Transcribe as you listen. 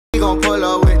gon' pull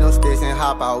up with them sticks and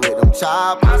hop out with them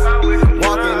choppers.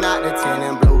 Walking out the 10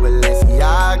 in blue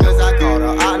Balenciagas. I caught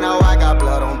her out, now I got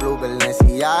blood on blue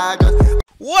Balenciagas.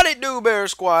 What it do, Bear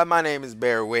Squad? My name is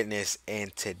Bearrwitness,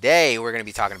 and today we're going to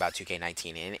be talking about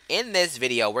 2K19. And in this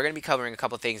video, we're going to be covering a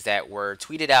couple things that were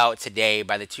tweeted out today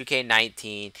by the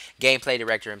 2K19 gameplay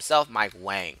director himself, Mike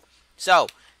Wang. So,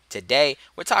 today,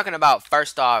 we're talking about,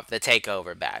 first off, the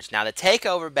Takeover Badge. Now, the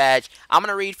Takeover Badge, I'm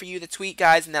going to read for you the tweet,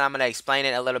 guys, and then I'm going to explain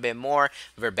it a little bit more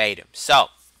verbatim. So,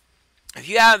 if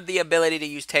you have the ability to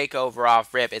use Takeover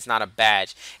off rip, it's not a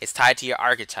badge. It's tied to your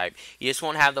Archetype. You just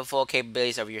won't have the full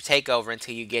capabilities of your Takeover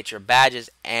until you get your badges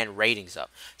and ratings up.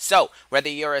 So, whether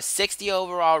you're a 60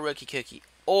 overall rookie cookie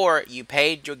or you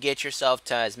paid to get yourself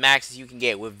to as max as you can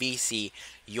get with VC,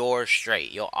 you're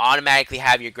straight. You'll automatically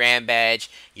have your Grand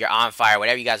Badge, your On Fire,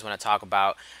 whatever you guys want to talk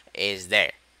about is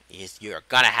there. You're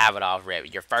going to have it off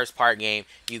rip. Your first part game,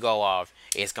 you go off,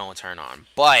 it's going to turn on.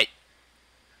 But,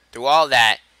 through all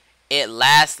that, it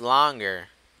lasts longer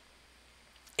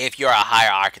if you're a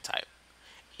higher archetype.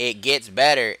 It gets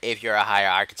better if you're a higher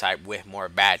archetype with more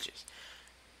badges.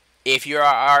 If you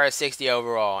are a 60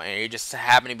 overall and you just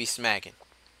happen to be smacking,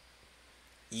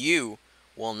 you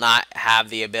will not have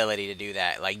the ability to do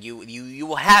that. Like you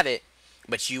will have it,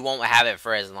 but you won't have it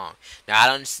for as long. Now, I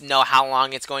don't know how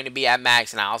long it's going to be at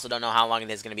max, and I also don't know how long it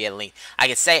is going to be at length. I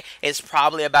can say it's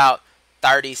probably about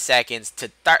 30 seconds to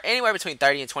anywhere between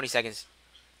 30 and 20 seconds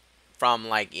from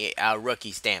like a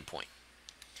rookie standpoint.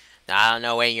 Now, I don't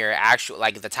know when your actual,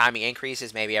 like the timing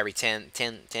increases, maybe every 10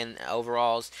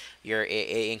 overalls,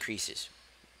 it increases.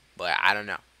 But I don't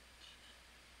know.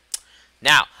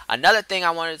 Now, another thing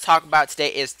I wanted to talk about today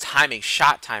is timing,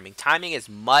 shot timing. Timing is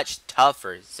much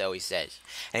tougher, so he says.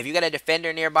 And if you got a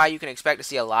defender nearby, you can expect to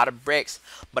see a lot of bricks.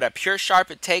 But a pure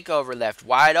sharpened takeover left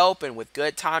wide open with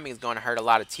good timing is going to hurt a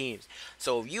lot of teams.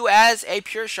 So if you as a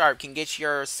pure sharp can get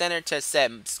your center to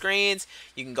set screens,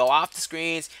 you can go off the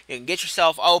screens, you can get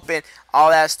yourself open,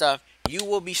 all that stuff, you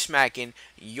will be smacking.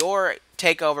 Your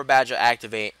takeover badge will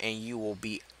activate, and you will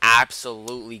be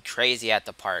absolutely crazy at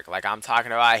the park. Like I'm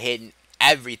talking about hitting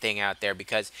everything out there,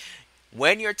 because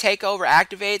when your takeover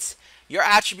activates, your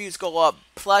attributes go up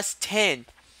plus 10.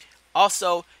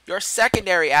 Also, your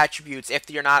secondary attributes,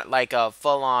 if you're not like a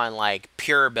full-on like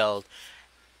pure build,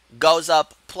 goes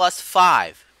up plus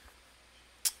 5.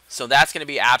 So that's going to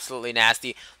be absolutely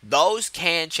nasty. Those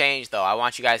can change, though. I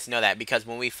want you guys to know that, because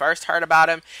when we first heard about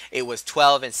him, it was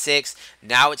 12 and 6.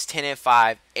 Now it's 10 and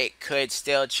 5. It could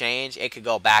still change. It could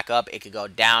go back up. It could go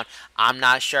down. I'm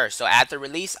not sure. So at the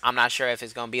release, I'm not sure if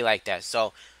it's going to be like that.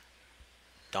 So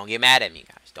don't get mad at me,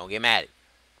 guys. Don't get mad at me.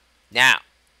 Now,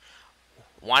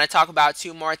 want to talk about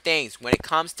two more things when it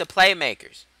comes to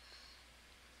playmakers.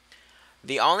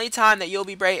 The only time that you'll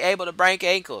be able to break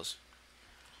ankles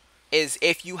is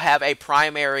if you have a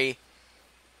primary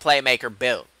playmaker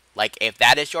build. Like if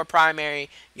that is your primary,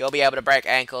 you'll be able to break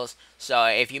ankles. So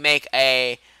if you make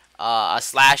a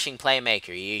slashing playmaker,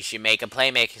 you should make a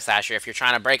playmaking slasher if you're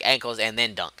trying to break ankles and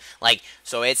then dunk. Like,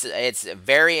 so it's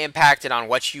very impacted on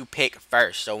what you pick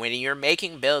first. So when you're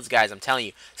making builds, guys, I'm telling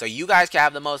you, so you guys can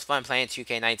have the most fun playing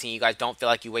 2K19. You guys don't feel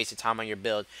like you wasted time on your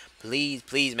build.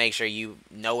 Please make sure you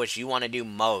know what you want to do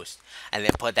most, and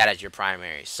then put that as your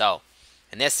primary. So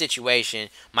in this situation,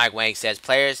 Mike Wang says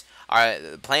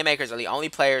playmakers are the only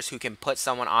players who can put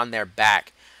someone on their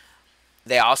back.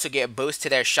 They also get boost to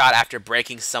their shot after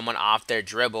breaking someone off their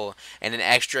dribble, and an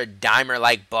extra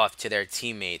dimer-like buff to their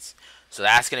teammates. So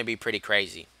that's going to be pretty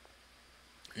crazy.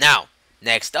 Now,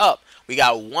 next up, we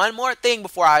got one more thing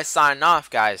before I sign off,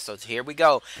 guys. So here we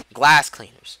go. Glass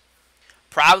cleaners.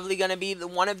 Probably going to be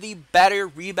one of the better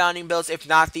rebounding builds, if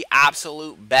not the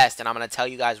absolute best. And I'm going to tell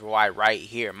you guys why right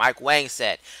here. Mike Wang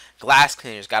said, Glass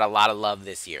Cleaners got a lot of love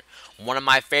this year. One of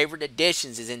my favorite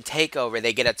additions is in Takeover.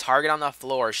 They get a target on the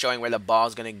floor showing where the ball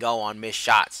is going to go on missed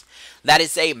shots. That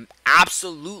is a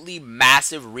absolutely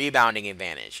massive rebounding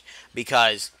advantage,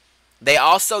 because they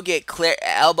also get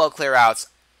elbow clear outs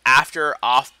after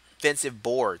offensive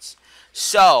boards.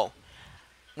 So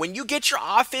when you get your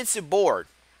offensive board,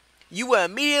 you will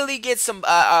immediately get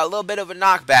a little bit of a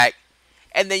knockback,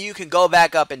 and then you can go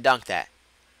back up and dunk that.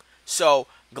 So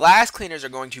glass cleaners are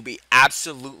going to be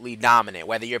absolutely dominant,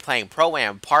 whether you're playing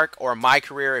Pro-Am, Park, or My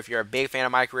Career. If you're a big fan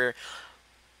of My Career,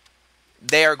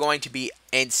 they are going to be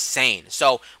insane.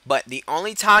 So, but the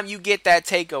only time you get that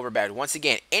takeover badge, once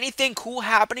again, anything cool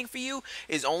happening for you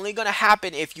is only going to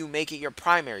happen if you make it your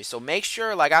primary. So make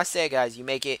sure, like I said, guys, you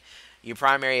make it your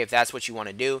primary if that's what you want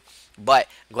to do. But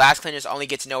glass cleaners only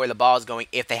get to know where the ball is going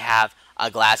if they have a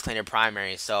glass cleaner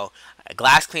primary. So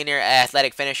glass cleaner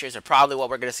athletic finishers are probably what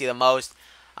we're going to see the most.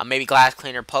 Maybe glass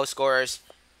cleaner post scorers.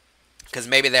 because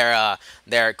maybe their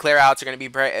clear outs are going to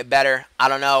be better. I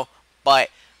don't know, but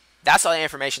that's all the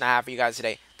information I have for you guys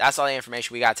today. That's all the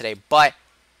information we got today. But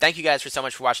thank you guys for so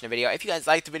much for watching the video. If you guys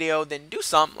liked the video, then do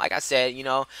something. Like I said, you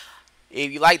know,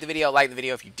 if you like the video, like the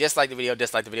video. If you dislike the video,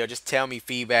 dislike the video. Just tell me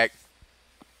feedback,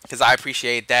 because I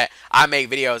appreciate that. I make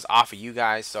videos off of you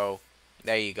guys, so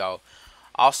there you go.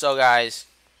 Also, guys,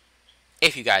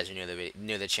 if you guys are new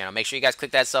to the channel, make sure you guys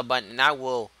click that sub button, and I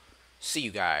will see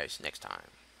you guys next time.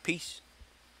 Peace.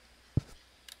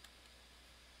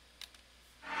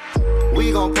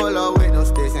 We gon' pull up with them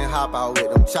sticks and hop out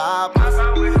with them choppers.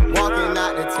 Walking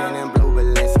out the 10 in blue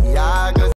Balenciaga.